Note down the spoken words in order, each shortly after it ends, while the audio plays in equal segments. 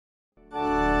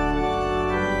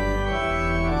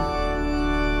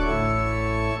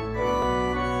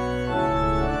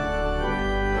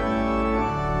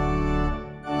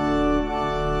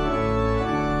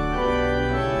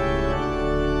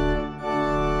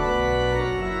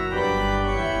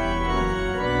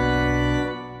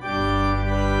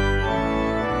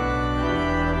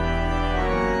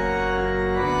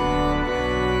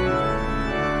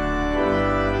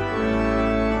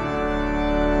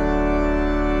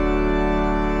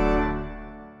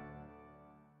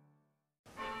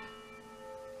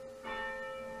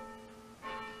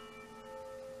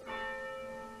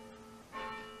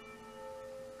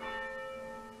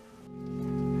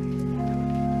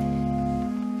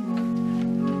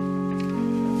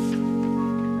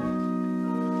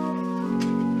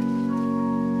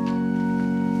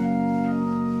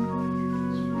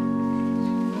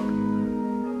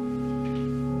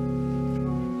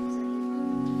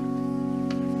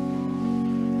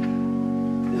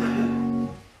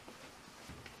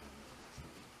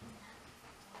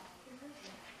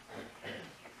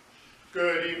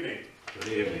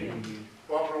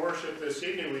This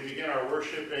evening we begin our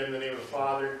worship in the name of the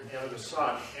Father, and of the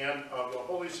Son, and of the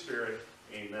Holy Spirit.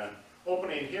 Amen.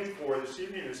 Opening hymn for this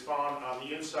evening is found on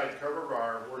the inside cover of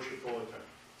our worship bulletin.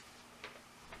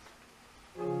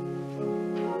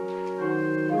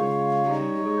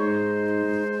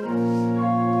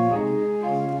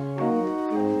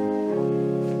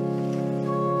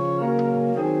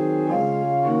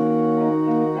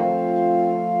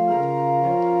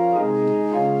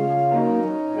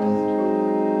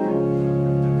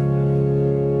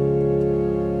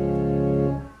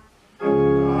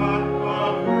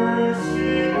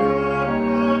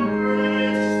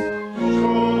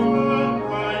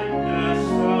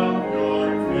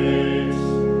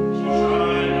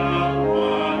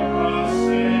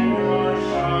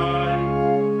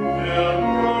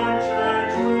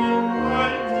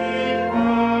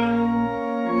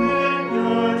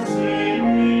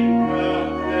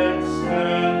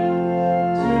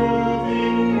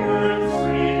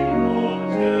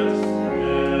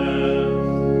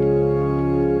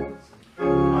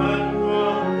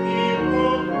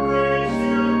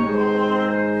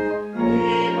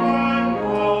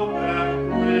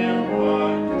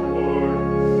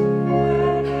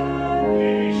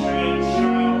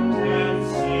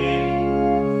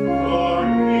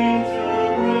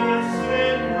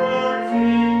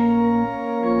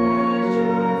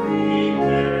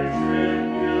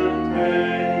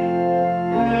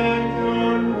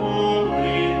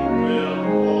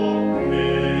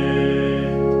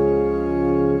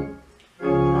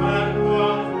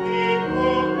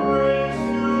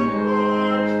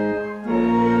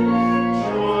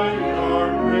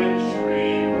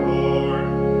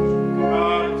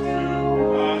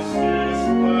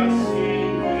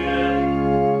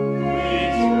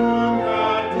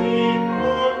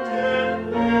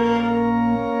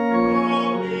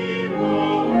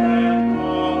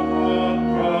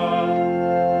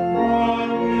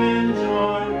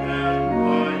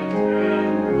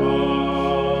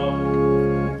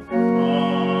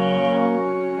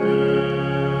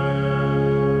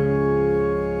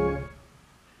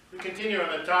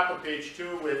 Page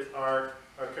 2 with our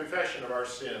confession of our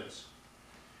sins.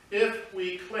 If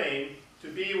we claim to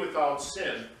be without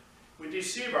sin, we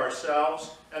deceive ourselves,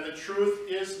 and the truth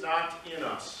is not in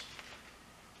us.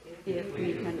 If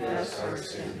we confess our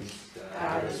sins,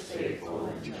 God is faithful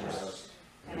and just,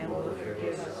 and will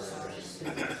forgive us our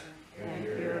sins, and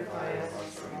purify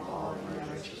us from all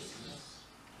unrighteousness.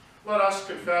 Let us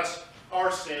confess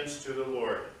our sins to the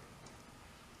Lord.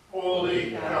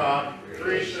 Holy God,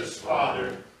 gracious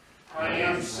Father, I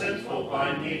am sinful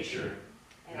by nature,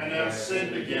 and have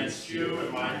sinned against you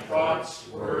in my thoughts,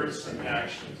 words, and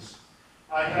actions.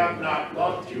 I have not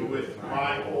loved you with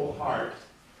my whole heart.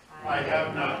 I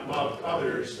have not loved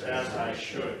others as I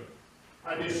should.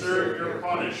 I deserve your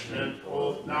punishment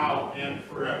both now and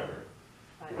forever.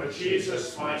 But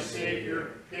Jesus, my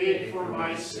Savior, paid for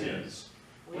my sins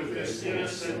with his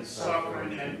innocent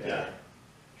suffering and death.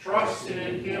 Trusting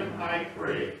in him, I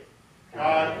pray.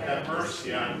 God, have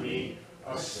mercy on me,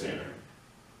 a sinner.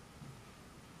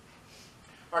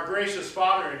 Our gracious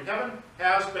Father in heaven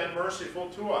has been merciful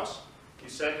to us. He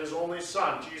sent his only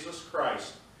Son, Jesus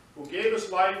Christ, who gave his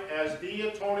life as the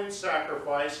atoning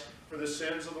sacrifice for the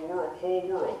sins of the whole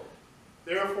world.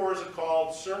 Therefore is it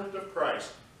called servant of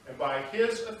Christ, and by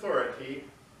his authority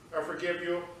I forgive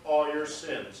you all your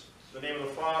sins. In the name of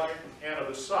the Father, and of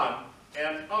the Son,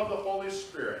 and of the Holy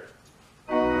Spirit.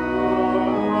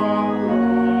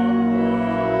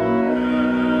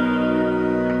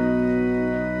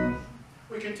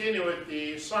 We continue with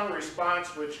the sung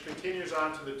response, which continues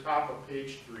on to the top of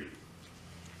page 3.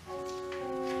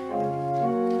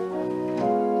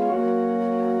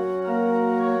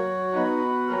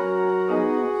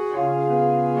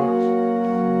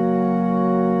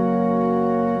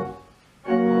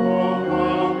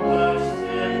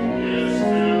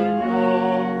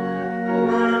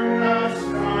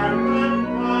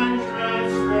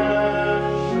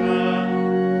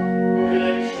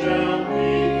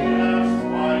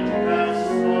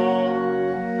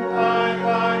 I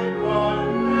like blood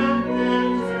and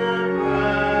bitter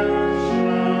passion.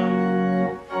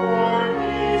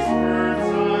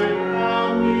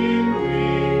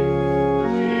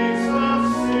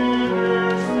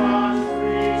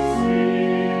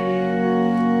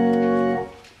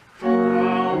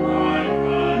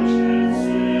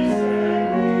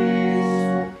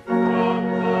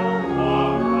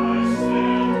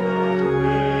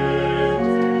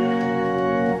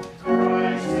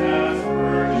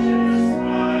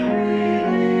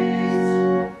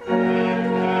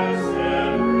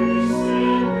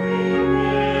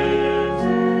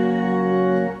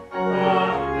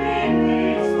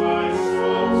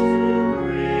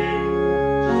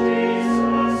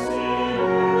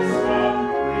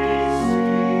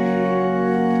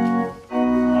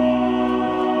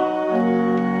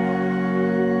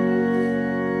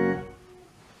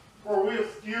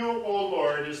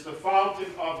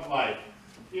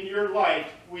 In your light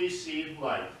we see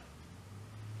light.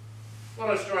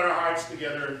 Let us join our hearts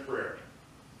together in prayer.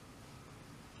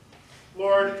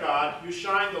 Lord God, you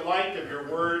shine the light of your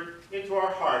word into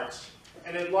our hearts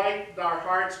and enlighten our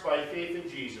hearts by faith in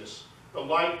Jesus, the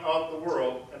light of the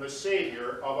world and the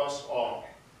Savior of us all.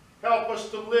 Help us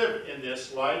to live in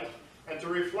this light and to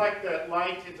reflect that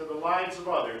light into the lives of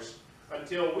others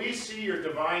until we see your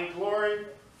divine glory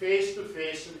face to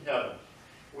face in heaven.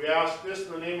 We ask this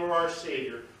in the name of our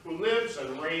Savior, who lives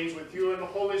and reigns with you in the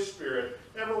Holy Spirit,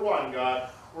 ever one God,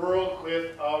 world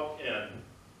without end.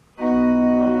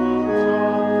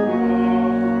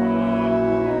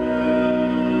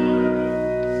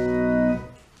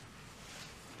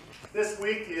 This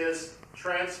week is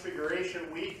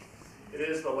Transfiguration Week. It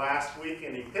is the last week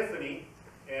in Epiphany,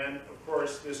 and of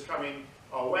course this coming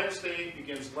Wednesday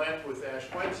begins Lent with Ash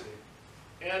Wednesday.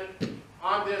 And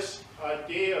on this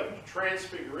day of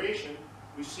Transfiguration,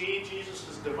 we see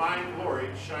Jesus' divine glory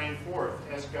shine forth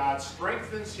as God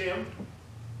strengthens him,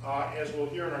 as we'll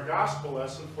hear in our gospel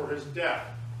lesson, for his death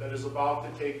that is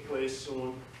about to take place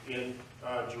soon in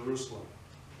Jerusalem.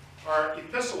 Our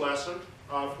epistle lesson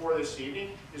for this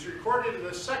evening is recorded in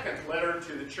the second letter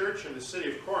to the church in the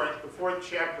city of Corinth, the 4th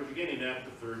chapter, beginning at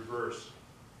the 3rd verse.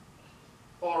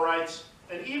 Paul writes,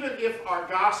 "And even if our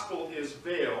gospel is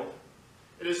veiled,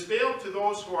 it is veiled to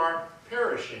those who are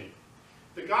perishing.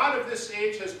 The God of this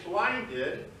age has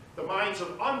blinded the minds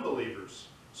of unbelievers,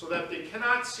 so that they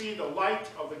cannot see the light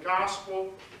of the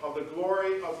gospel of the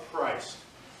glory of Christ,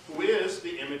 who is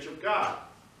the image of God.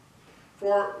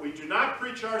 For we do not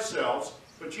preach ourselves,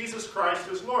 but Jesus Christ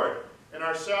is Lord, and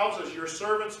ourselves as your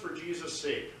servants for Jesus'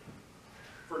 sake.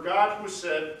 For God, who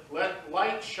said, 'Let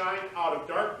light shine out of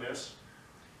darkness,'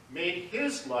 made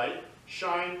his light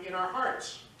shine in our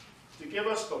hearts, to give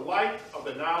us the light of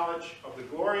the knowledge of the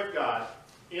glory of God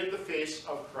in the face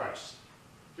of Christ."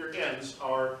 Here ends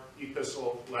our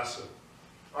epistle lesson.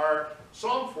 Our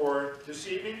psalm for this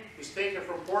evening is taken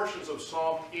from portions of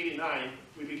Psalm 89.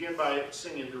 We begin by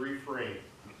singing the refrain.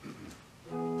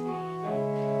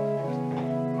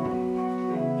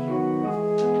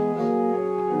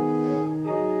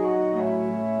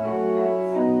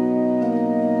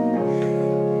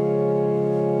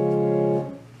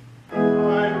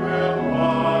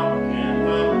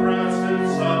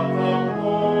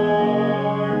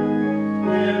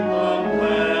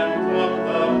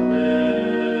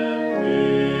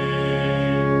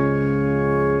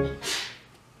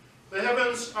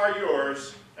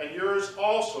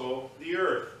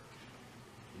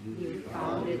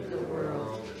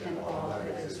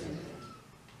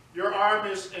 Your arm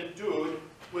is endued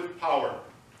with power.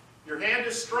 Your hand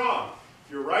is strong,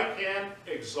 your right hand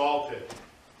exalted.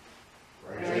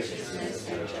 Righteousness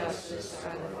and justice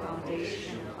are the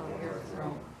foundation of your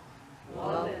throne.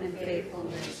 Love and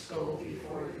faithfulness go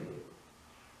before you.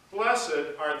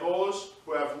 Blessed are those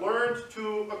who have learned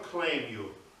to acclaim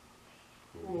you,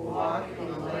 who walk in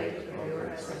the light of your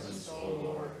presence, O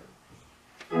Lord.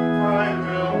 I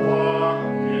will walk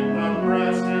in the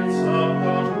presence of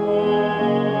the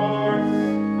Lord,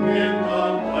 in the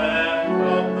land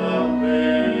of the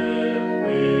living.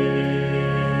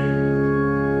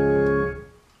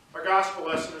 Our gospel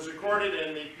lesson is recorded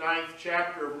in the 9th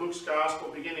chapter of Luke's gospel,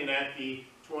 beginning at the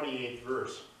 28th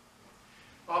verse.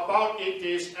 About 8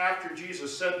 days after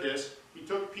Jesus said this, he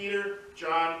took Peter,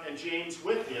 John, and James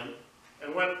with him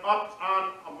and went up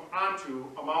onto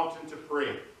a mountain to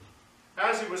pray.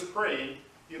 As he was praying,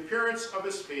 the appearance of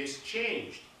his face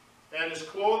changed, and his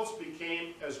clothes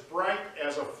became as bright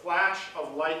as a flash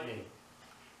of lightning.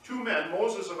 Two men,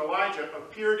 Moses and Elijah,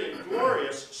 appeared in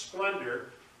glorious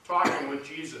splendor, talking with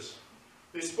Jesus.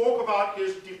 They spoke about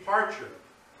his departure,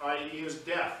 i.e. his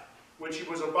death, which he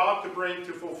was about to bring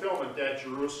to fulfillment at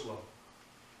Jerusalem.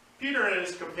 Peter and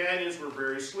his companions were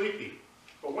very sleepy,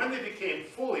 but when they became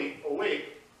fully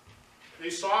awake, they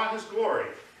saw his glory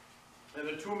and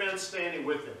the two men standing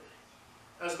with him.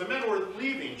 As the men were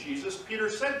leaving Jesus, Peter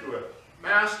said to him,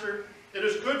 "Master, it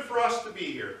is good for us to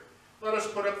be here. Let us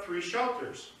put up 3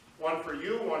 shelters, one for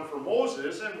you, one for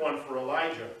Moses, and one for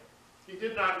Elijah." He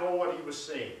did not know what he was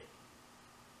saying.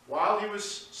 While he was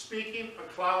speaking,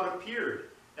 a cloud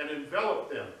appeared and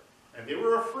enveloped them, and they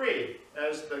were afraid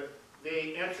as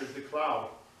they entered the cloud.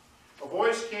 A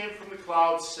voice came from the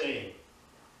cloud saying,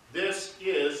 "This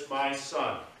is my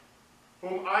Son,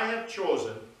 whom I have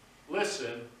chosen.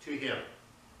 Listen to him."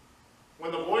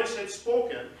 When the voice had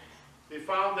spoken, they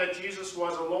found that Jesus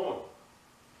was alone.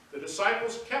 The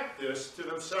disciples kept this to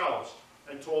themselves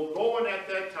and told no one at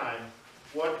that time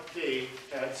what they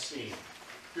had seen.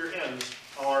 Here ends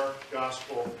our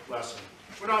gospel lesson.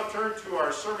 We now turn to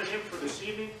our sermon hymn for this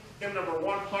evening, hymn number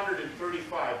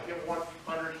 135. Hymn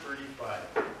 135.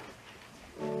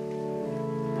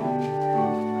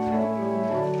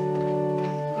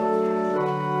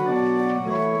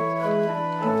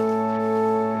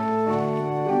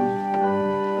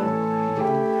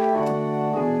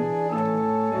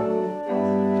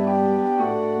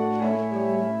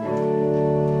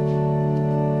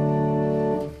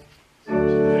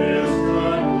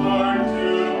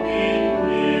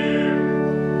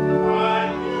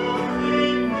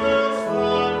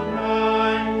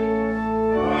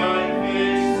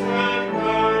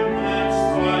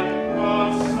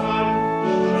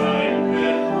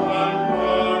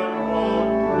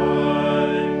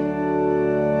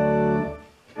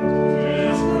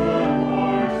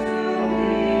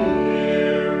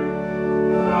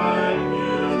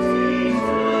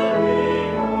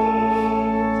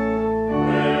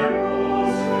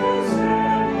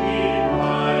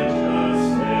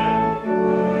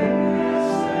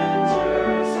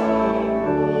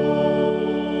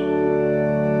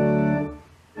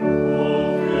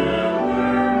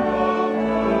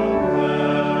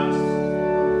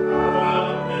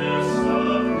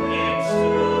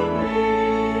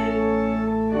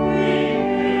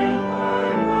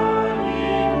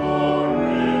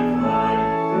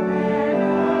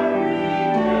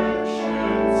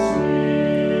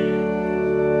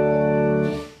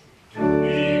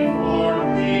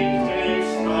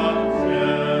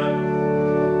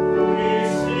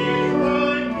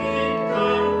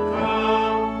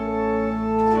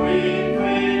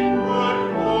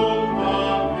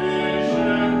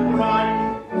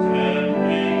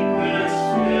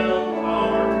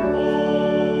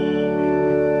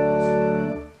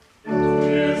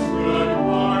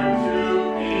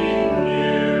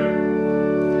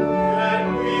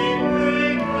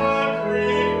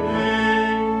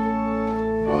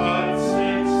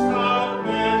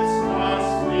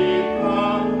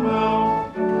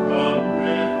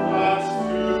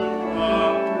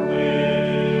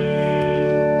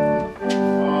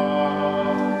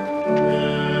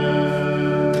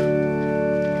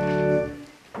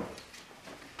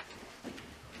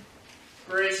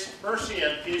 Grace, mercy,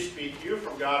 and peace be to you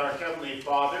from God our Heavenly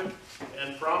Father,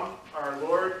 and from our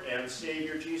Lord and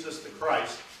Savior Jesus the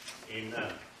Christ.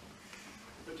 Amen.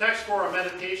 The text for our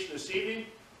meditation this evening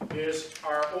is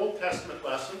our Old Testament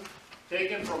lesson,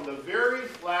 taken from the very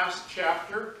last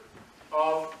chapter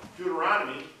of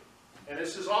Deuteronomy, and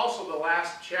this is also the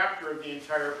last chapter of the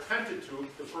entire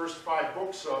Pentateuch, the first 5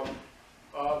 books of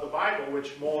the Bible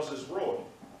which Moses wrote.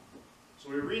 So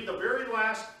we read the very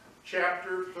last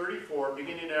chapter 34,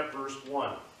 beginning at verse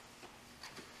 1.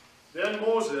 Then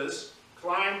Moses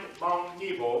climbed Mount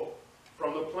Nebo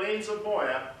from the plains of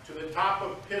Moab to the top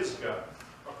of Pisgah,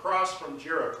 across from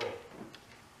Jericho.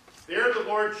 There the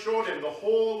Lord showed him the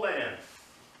whole land,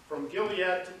 from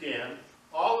Gilead to Dan,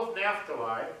 all of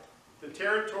Naphtali, the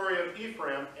territory of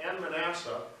Ephraim and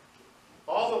Manasseh,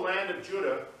 all the land of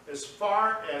Judah as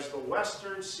far as the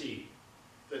western sea,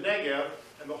 the Negev,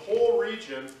 and the whole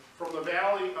region from the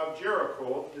valley of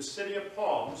Jericho, the city of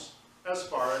palms, as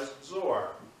far as Zoar.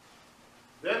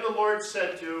 Then the Lord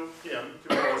said to him,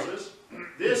 to Moses,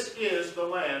 "This is the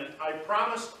land I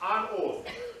promised on oath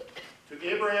to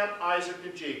Abraham, Isaac,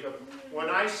 and Jacob, when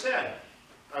I said,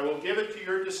 I will give it to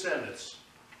your descendants.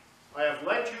 I have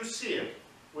let you see it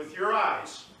with your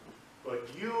eyes, but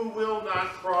you will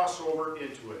not cross over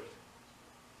into it."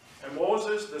 And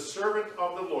Moses, the servant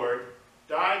of the Lord,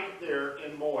 died there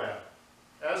in Moab,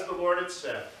 as the Lord had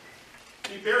said.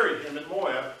 He buried him in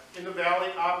Moab, in the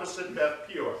valley opposite Beth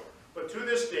Peor. But to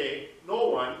this day, no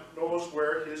one knows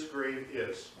where his grave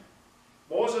is.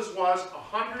 Moses was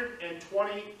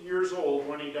 120 years old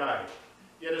when he died,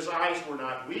 yet his eyes were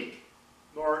not weak,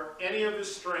 nor any of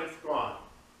his strength gone.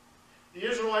 The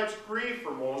Israelites grieved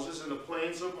for Moses in the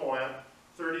plains of Moab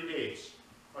 30 days,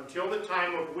 until the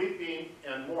time of weeping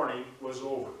and mourning was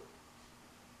over.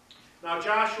 Now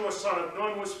Joshua son of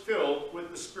Nun was filled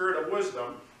with the spirit of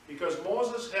wisdom, because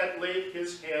Moses had laid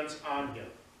his hands on him.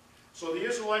 So the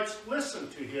Israelites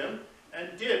listened to him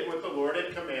and did what the Lord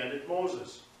had commanded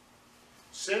Moses.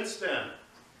 Since then,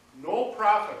 no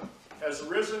prophet has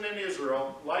risen in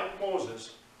Israel like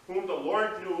Moses, whom the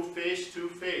Lord knew face to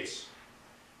face,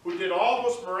 who did all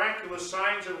those miraculous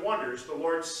signs and wonders the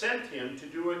Lord sent him to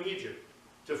do in Egypt,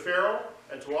 to Pharaoh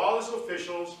and to all his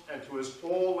officials and to his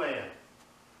whole land.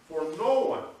 For no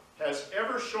one has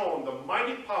ever shown the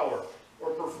mighty power or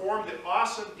performed the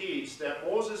awesome deeds that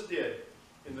Moses did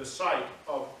in the sight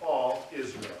of all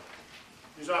Israel.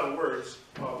 These are the words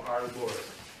of our Lord.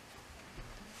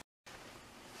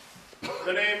 In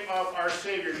the name of our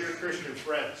Savior, dear Christian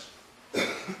friends.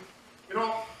 You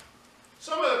know,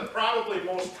 probably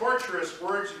most torturous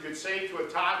words you could say to a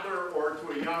toddler or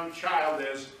to a young child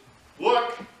is,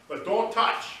 look, but don't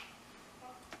touch.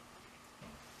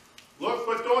 Look,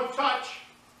 but don't touch.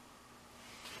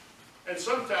 And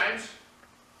sometimes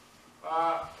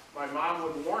my mom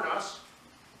would warn us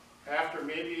after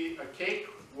maybe a cake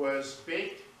was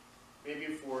baked, maybe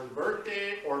for the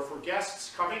birthday or for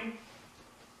guests coming.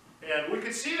 And we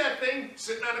could see that thing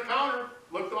sitting on the counter,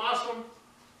 looked awesome,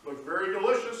 looked very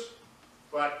delicious,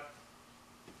 but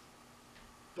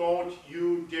don't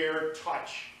you dare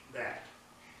touch that.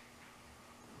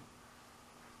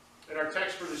 In our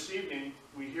text for this evening,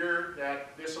 we hear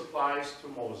that this applies to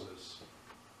Moses.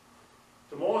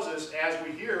 To Moses, as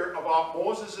we hear about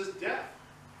Moses' death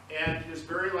and his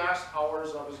very last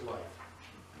hours of his life.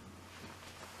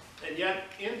 And yet,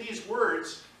 in these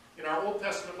words, in our Old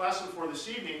Testament lesson for this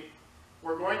evening,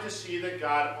 we're going to see that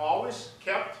God always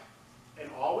kept and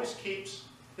always keeps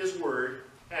his word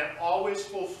and always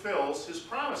fulfills his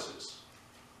promises.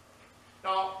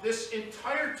 Now, this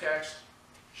entire text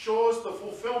shows the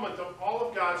fulfillment of all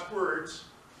of God's words,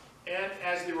 and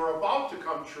as they were about to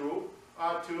come true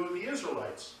to the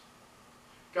Israelites.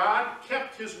 God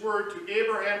kept his word to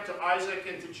Abraham, to Isaac,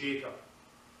 and to Jacob.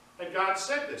 And God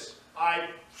said this, I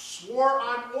swore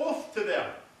on oath to them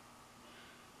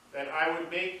that I would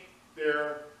make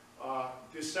their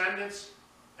descendants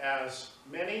as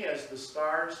many as the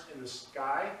stars in the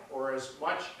sky, or as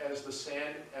much as the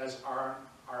sand as are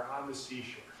on the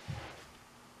seashore.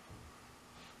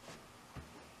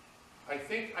 I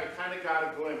think I kind of got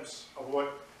a glimpse of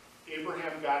what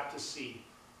Abraham got to see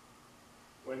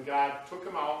when God took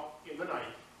him out in the night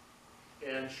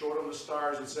and showed him the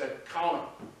stars and said, count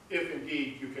them, if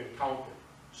indeed you can count them.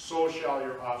 So shall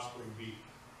your offspring be.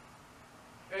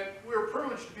 And we were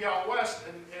privileged to be out west,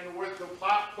 and with the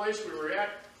place we were at,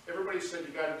 everybody said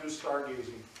you got to do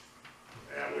stargazing.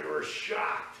 And we were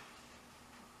shocked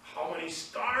how many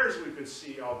stars we could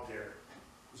see out there.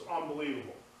 It was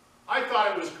unbelievable. I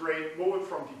thought it was great moving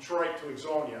from Detroit to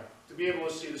Ixonia to be able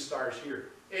to see the stars here.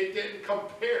 It didn't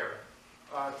compare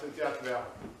to Death Valley.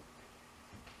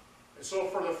 And so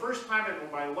for the first time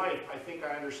in my life, I think I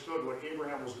understood what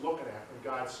Abraham was looking at when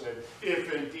God said,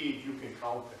 if indeed you can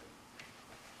count them.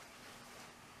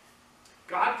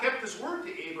 God kept his word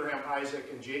to Abraham, Isaac,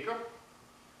 and Jacob.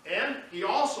 And he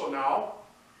also now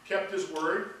kept his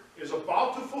word, is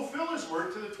about to fulfill his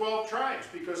word to the 12 tribes.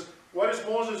 Because what is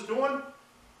Moses doing?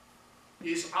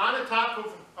 He's on the top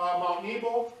of Mount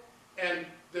Nebo, and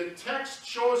the text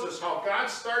shows us how God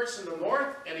starts in the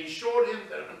north, and he showed him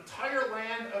the entire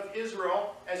land of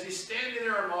Israel as he's standing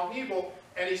there on Mount Nebo,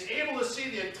 and he's able to see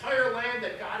the entire land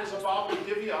that God is about to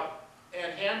divvy up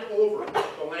and hand over,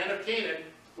 the land of Canaan,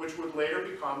 which would later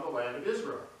become the land of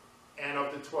Israel, and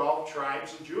of the 12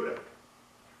 tribes of Judah.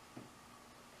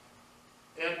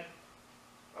 And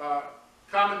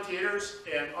commentators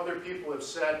and other people have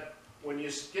said, when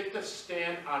you get to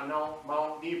stand on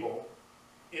Mount Nebo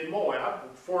in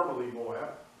Moab, formerly Moab,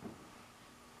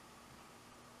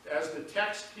 as the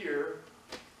text here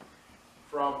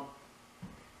from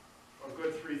a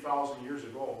good 3,000 years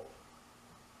ago,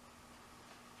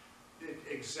 it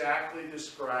exactly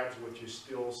describes what you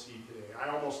still see today. I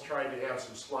almost tried to have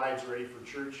some slides ready for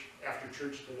church, after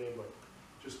church today, but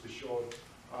just to show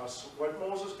us what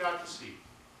Moses got to see.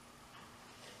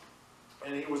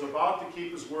 And he was about to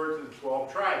keep his word to the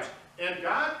 12 tribes. And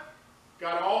God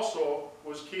also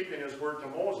was keeping his word to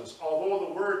Moses, although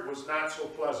the word was not so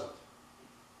pleasant.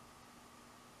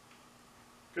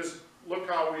 Because look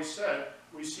how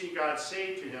we see God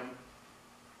say to him,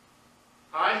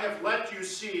 I have let you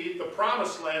see the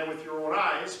promised land with your own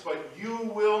eyes, but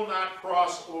you will not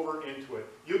cross over into it.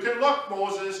 You can look,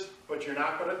 Moses, but you're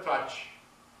not going to touch.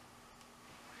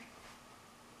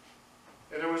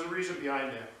 And there was a reason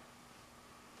behind that.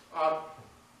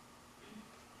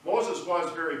 Moses was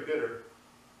very bitter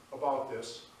about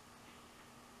this.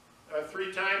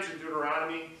 3 times in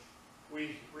Deuteronomy,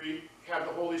 we have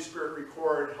the Holy Spirit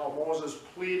record how Moses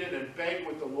pleaded and begged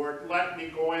with the Lord, let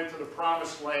me go into the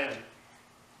promised land.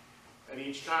 And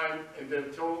each time, and then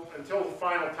until the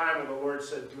final time when the Lord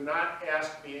said, do not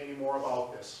ask me any more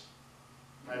about this.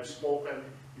 I have spoken,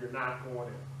 you're not going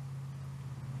in.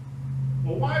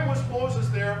 Well, why was Moses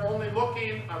there only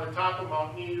looking on the top of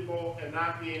Mount Nebo and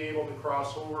not being able to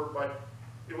cross over? But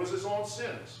it was his own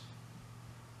sins.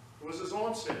 It was his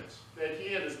own sins that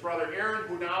he and his brother Aaron,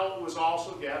 who now was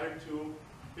also gathered to,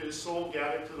 his soul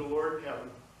gathered to the Lord in heaven.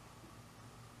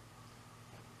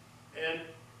 And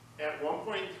at one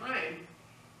point in time,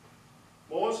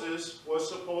 Moses was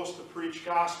supposed to preach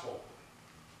gospel.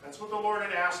 That's what the Lord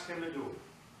had asked him to do.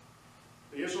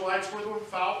 The Israelites were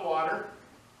without water.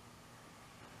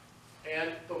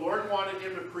 And the Lord wanted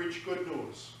him to preach good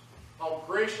news, how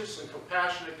gracious and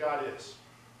compassionate God is.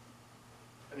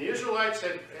 And the Israelites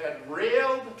had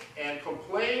railed and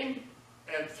complained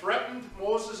and threatened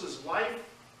Moses' life,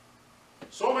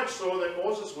 so much so that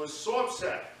Moses was so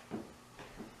upset.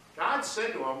 God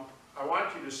said to him, I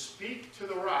want you to speak to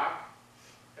the rock,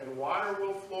 and water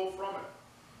will flow from it.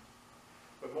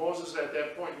 But Moses, at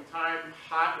that point in time,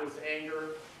 hot with anger,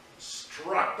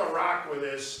 struck the rock with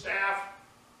his staff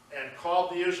and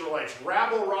called the Israelites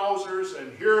rabble-rousers,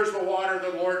 and here's the water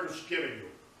the Lord was giving you.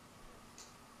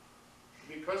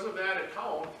 Because of that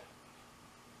account,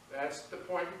 that's the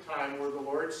point in time where the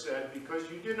Lord said, because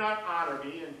you did not honor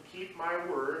me and keep my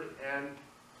word and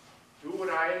do what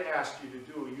I had asked you to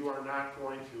do, you are not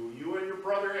going to, you and your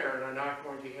brother Aaron are not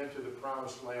going to enter the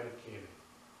promised land of Canaan.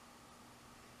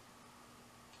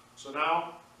 So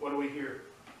now, what do we hear?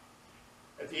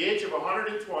 At the age of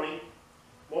 120,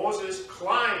 Moses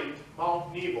climbed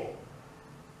Mount Nebo.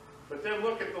 But then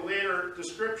look at the later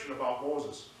description about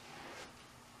Moses.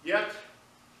 Yet,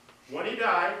 when he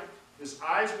died, his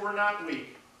eyes were not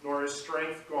weak, nor his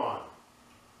strength gone.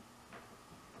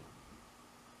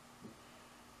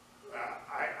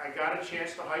 I got a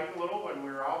chance to hike a little when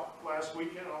we were out last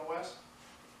weekend out west.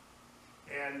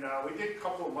 And we did a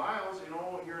couple of miles, you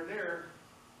know, here and there.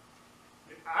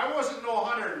 I wasn't no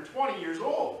 120 years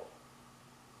old.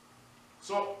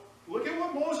 So look at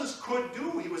what Moses could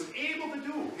do. He was able to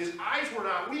do. His eyes were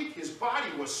not weak. His body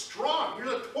was strong.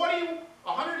 Here's a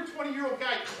 120-year-old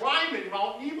guy climbing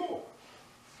Mount Nebo.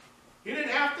 He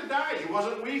didn't have to die. He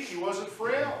wasn't weak. He wasn't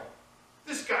frail.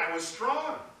 This guy was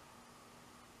strong.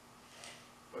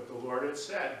 But the Lord had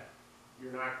said,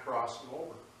 you're not crossing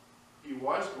over. He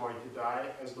was going to die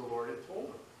as the Lord had told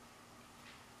him.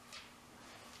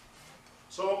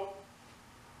 So,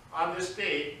 on this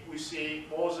date, we see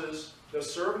Moses, the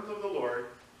servant of the Lord,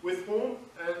 with whom,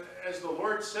 as the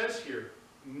Lord says here,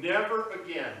 never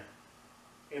again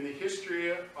in the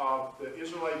history of the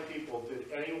Israelite people did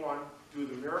anyone do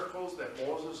the miracles that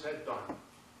Moses had done.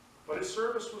 But his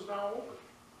service was now over.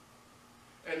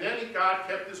 And then God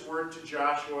kept his word to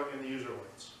Joshua and the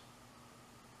Israelites.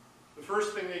 The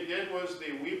first thing they did was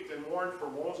they wept and mourned for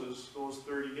Moses those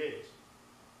 30 days.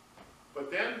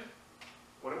 But then,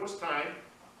 when it was time,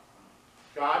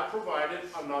 God provided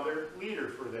another leader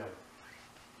for them.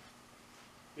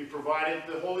 He provided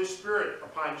the Holy Spirit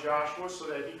upon Joshua so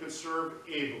that he could serve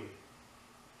ably.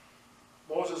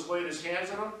 Moses laid his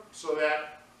hands on him so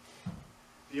that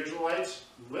the Israelites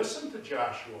listened to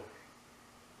Joshua.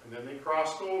 And then they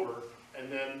crossed over,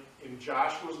 and then in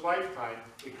Joshua's lifetime,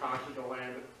 they conquered the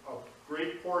land, a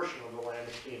great portion of the land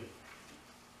of Canaan.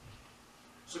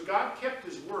 So God kept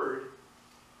his word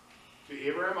to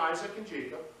Abraham, Isaac, and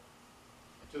Jacob,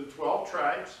 to the 12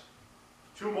 tribes,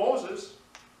 to Moses,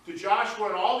 to Joshua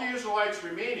and all the Israelites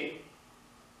remaining.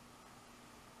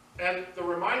 And the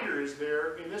reminder is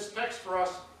there in this text for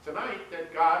us tonight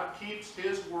that God keeps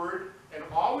his word and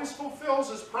always fulfills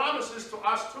his promises to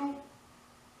us too.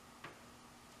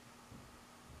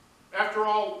 After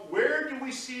all, where do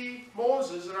we see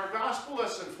Moses in our gospel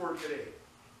lesson for today?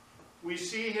 We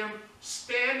see him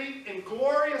standing in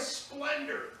glorious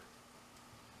splendor,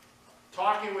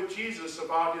 talking with Jesus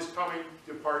about his coming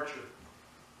departure.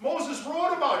 Moses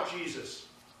wrote about Jesus.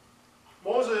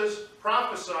 Moses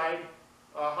prophesied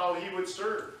how he would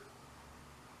serve.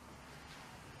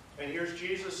 And here's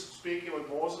Jesus speaking with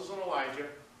Moses and Elijah,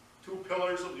 two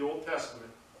pillars of the Old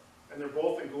Testament, and they're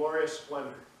both in glorious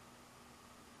splendor.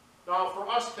 Now, for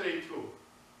us today, too,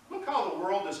 look how the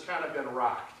world has kind of been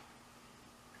rocked.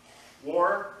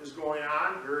 War is going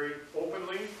on very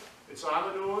openly. It's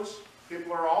on the news.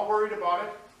 People are all worried about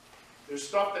it. There's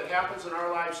stuff that happens in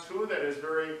our lives, too, that is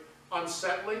very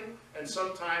unsettling and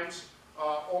sometimes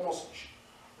almost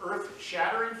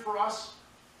earth-shattering for us.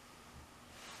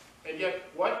 And yet,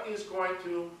 what is going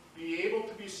to be able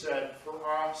to be said for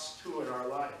us, too, in our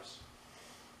lives?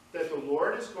 That the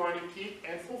Lord is going to keep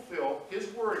and fulfill his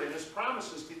word and his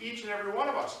promises to each and every one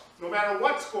of us, no matter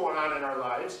what's going on in our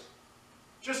lives.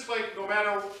 Just like no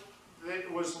matter that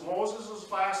it was Moses'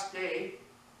 last day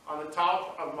on the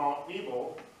top of Mount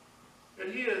Nebo, that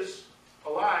he is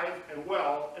alive and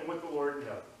well and with the Lord in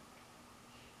heaven.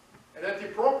 And at the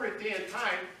appropriate day and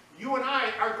time, you and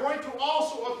I are going to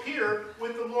also appear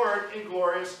with the Lord in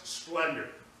glorious splendor.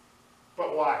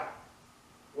 But why?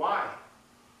 Why?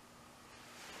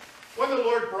 When the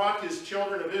Lord brought his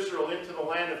children of Israel into the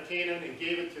land of Canaan and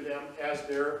gave it to them as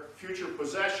their future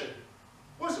possession,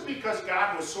 was it because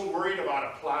God was so worried about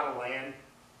a plot of land?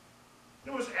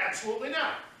 It was absolutely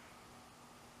not.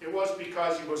 It was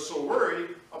because he was so worried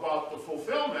about the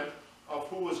fulfillment of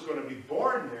who was going to be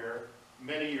born there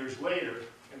many years later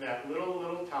in that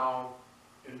little town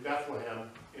in Bethlehem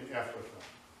in Ephrathah.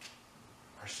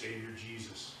 Our Savior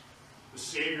Jesus, the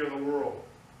Savior of the world.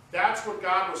 That's what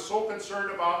God was so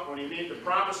concerned about when he made the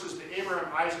promises to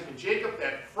Abraham, Isaac, and Jacob,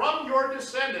 that from your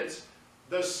descendants,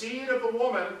 the seed of the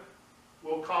woman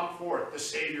will come forth, the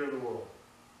Savior of the world.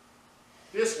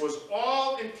 This was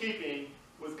all in keeping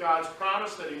with God's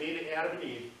promise that he made to Adam and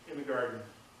Eve in the garden.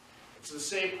 It's the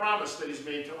same promise that he's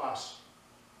made to us.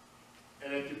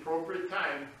 And at the appropriate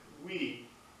time, we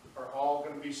are all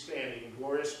going to be standing in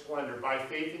glorious splendor by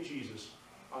faith in Jesus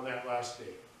on that last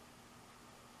day.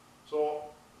 So,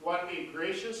 what a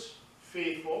gracious,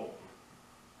 faithful,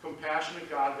 compassionate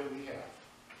God that we have.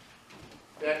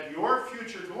 That your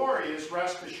future glory is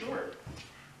rest assured.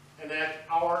 And that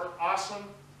our awesome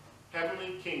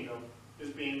heavenly kingdom is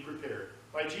being prepared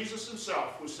by Jesus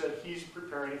himself, who said he's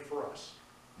preparing it for us.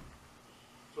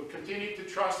 So continue to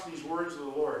trust these words of the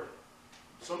Lord.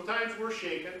 Sometimes we're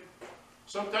shaken.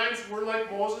 Sometimes we're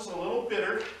like Moses, a little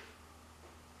bitter.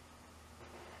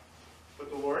 But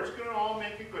the Lord's going to all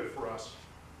make it good for us.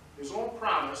 His own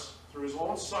promise, through his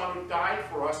own Son who died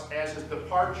for us as his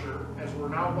departure, as we're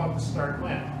now about to start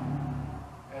Lent,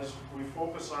 as we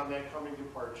focus on that coming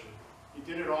departure. He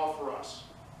did it all for us,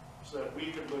 so that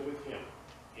we could live with him.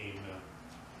 Amen.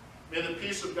 May the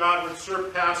peace of God, which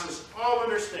surpasses all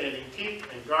understanding, keep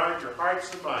and guard your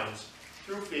hearts and minds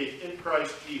through faith in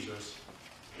Christ Jesus.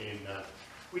 Amen.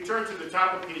 We turn to the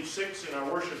top of page 6 in our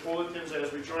worship bulletins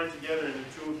as we join together in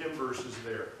the 2 hymn verses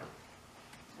there.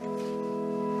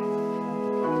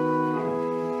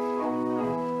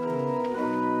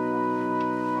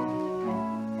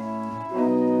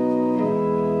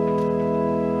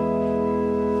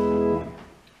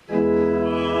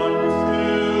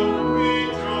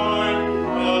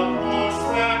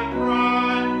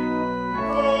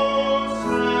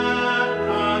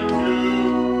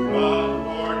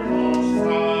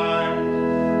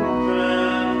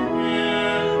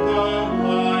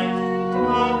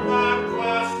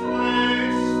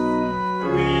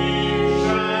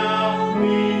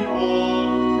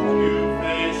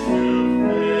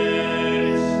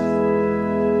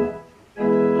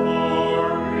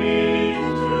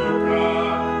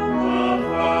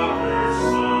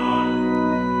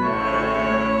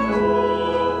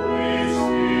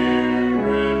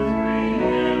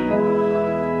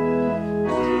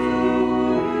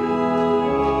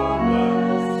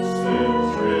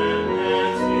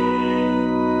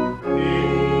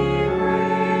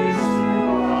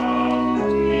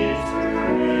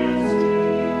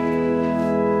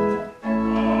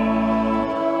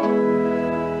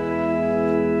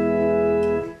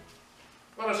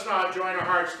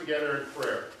 Together in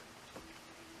prayer.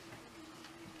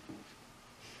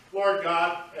 Lord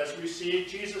God, as we see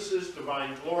Jesus'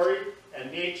 divine glory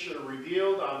and nature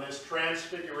revealed on this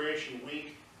Transfiguration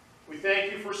week, we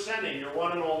thank you for sending your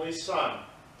one and only Son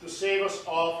to save us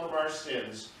all from our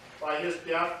sins by his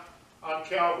death on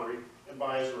Calvary and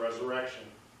by his resurrection.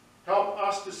 Help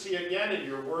us to see again in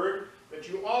your word that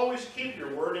you always keep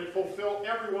your word and fulfill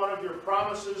every one of your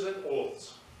promises and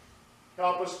oaths.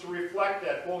 Help us to reflect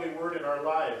that holy word in our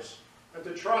lives, and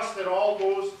to trust that all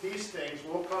these things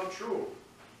will come true,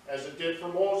 as it did for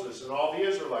Moses and all the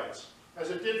Israelites,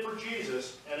 as it did for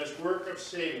Jesus and his work of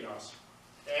saving us,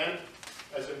 and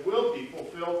as it will be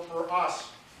fulfilled for us,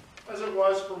 as it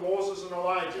was for Moses and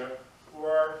Elijah,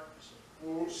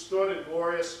 who stood in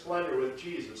glorious splendor with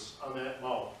Jesus on that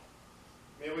mount.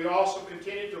 May we also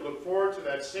continue to look forward to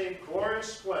that same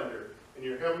glorious splendor in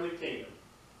your heavenly kingdom.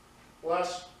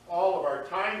 Bless all of our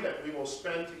time that we will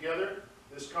spend together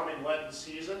this coming Lenten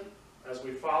season as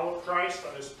we follow Christ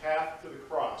on his path to the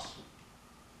cross.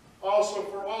 Also,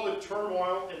 for all the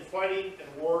turmoil and fighting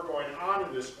and war going on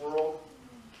in this world,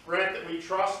 grant that we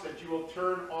trust that you will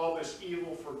turn all this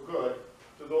evil for good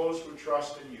to those who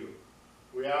trust in you.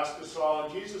 We ask this all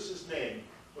in Jesus' name,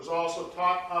 who has also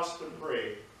taught us to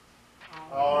pray.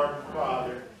 Our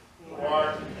Father, who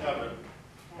art in heaven,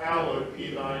 hallowed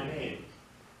be thy name.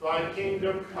 Thy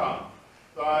kingdom come,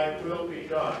 thy will be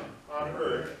done, on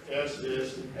earth as it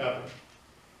is in heaven.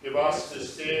 Give us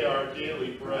this day our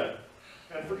daily bread,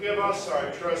 and forgive us our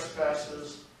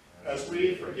trespasses, as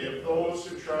we forgive those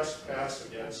who trespass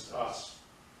against us.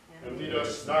 And lead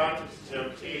us not into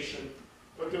temptation,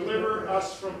 but deliver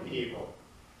us from evil.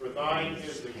 For thine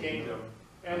is the kingdom,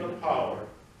 and the power,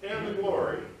 and the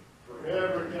glory,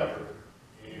 forever and ever.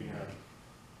 Amen.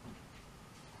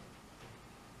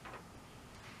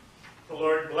 The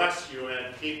Lord bless you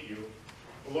and keep you.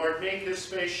 The Lord make his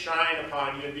face shine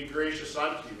upon you and be gracious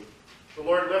unto you. The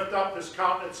Lord lift up his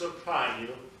countenance upon you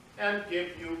and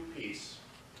give you peace.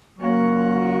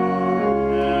 Amen.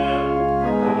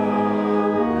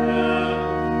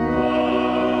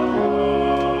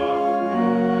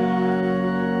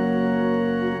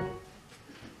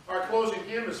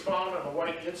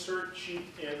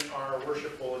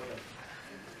 bulletin.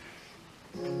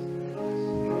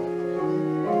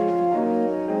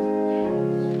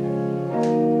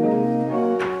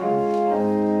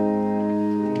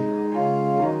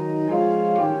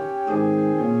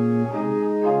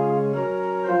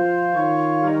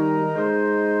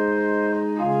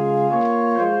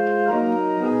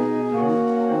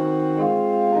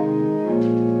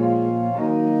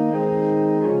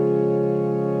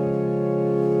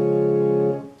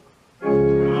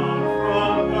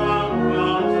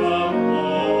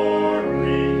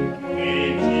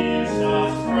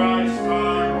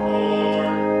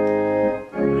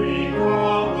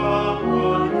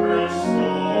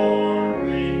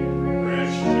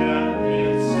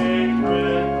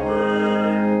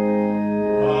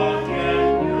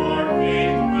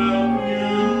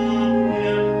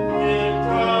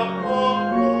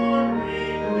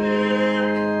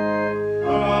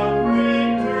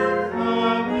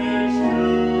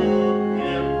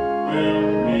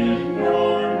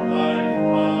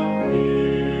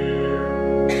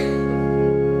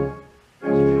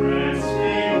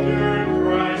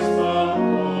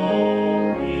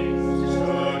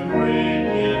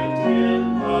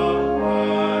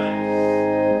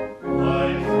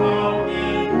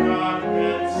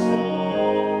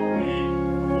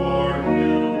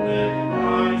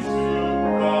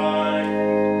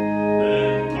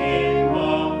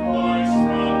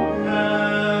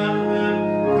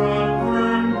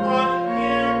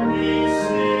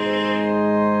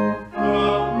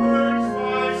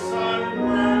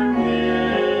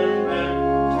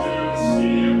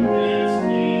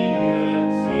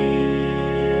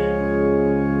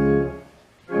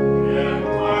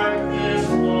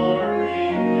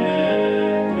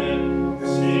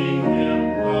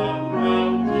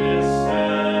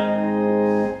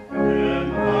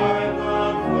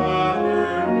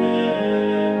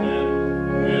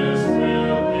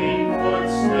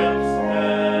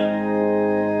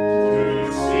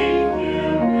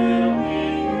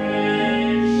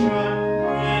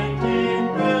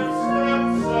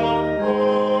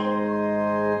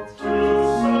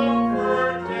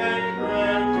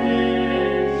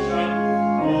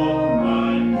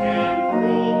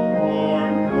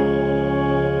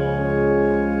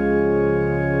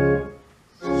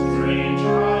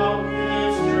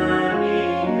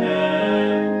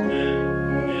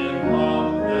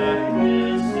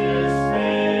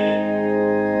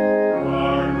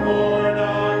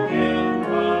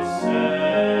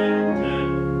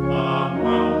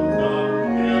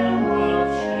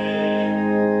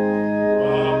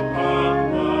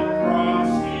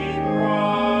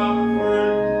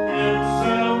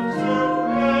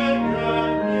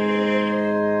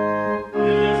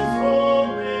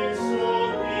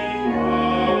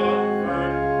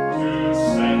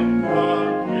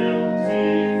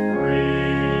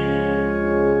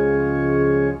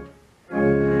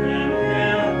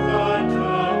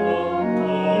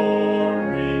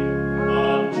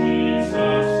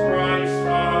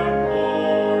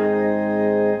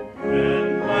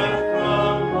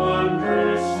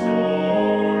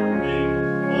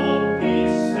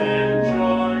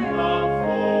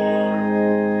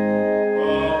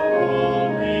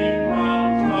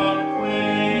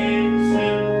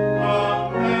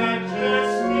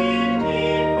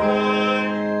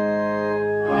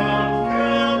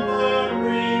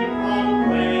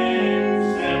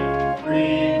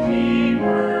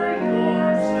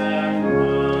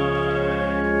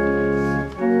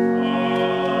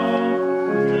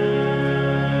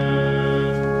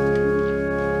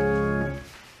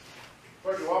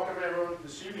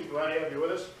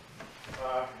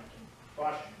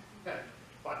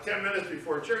 About 10 minutes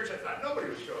before church, I thought nobody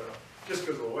was showing up, just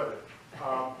because of the weather.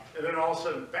 And then all of a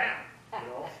sudden, bam, you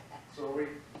know. So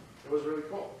it was really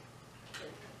cool.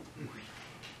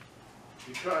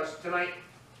 Because tonight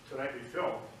we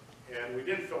filmed, and we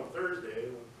didn't film Thursday.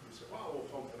 We said, well, we'll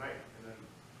film tonight, and then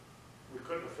we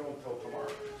couldn't have filmed till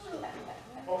tomorrow.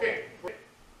 So, okay,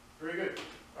 very good.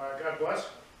 God bless.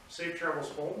 Safe travels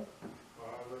home.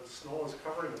 The snow is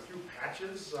covering a few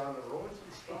patches on the roads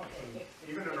and stuff, and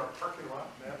even in our parking lot,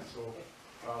 Matt, so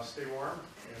stay warm,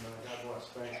 and God bless.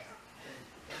 Thanks.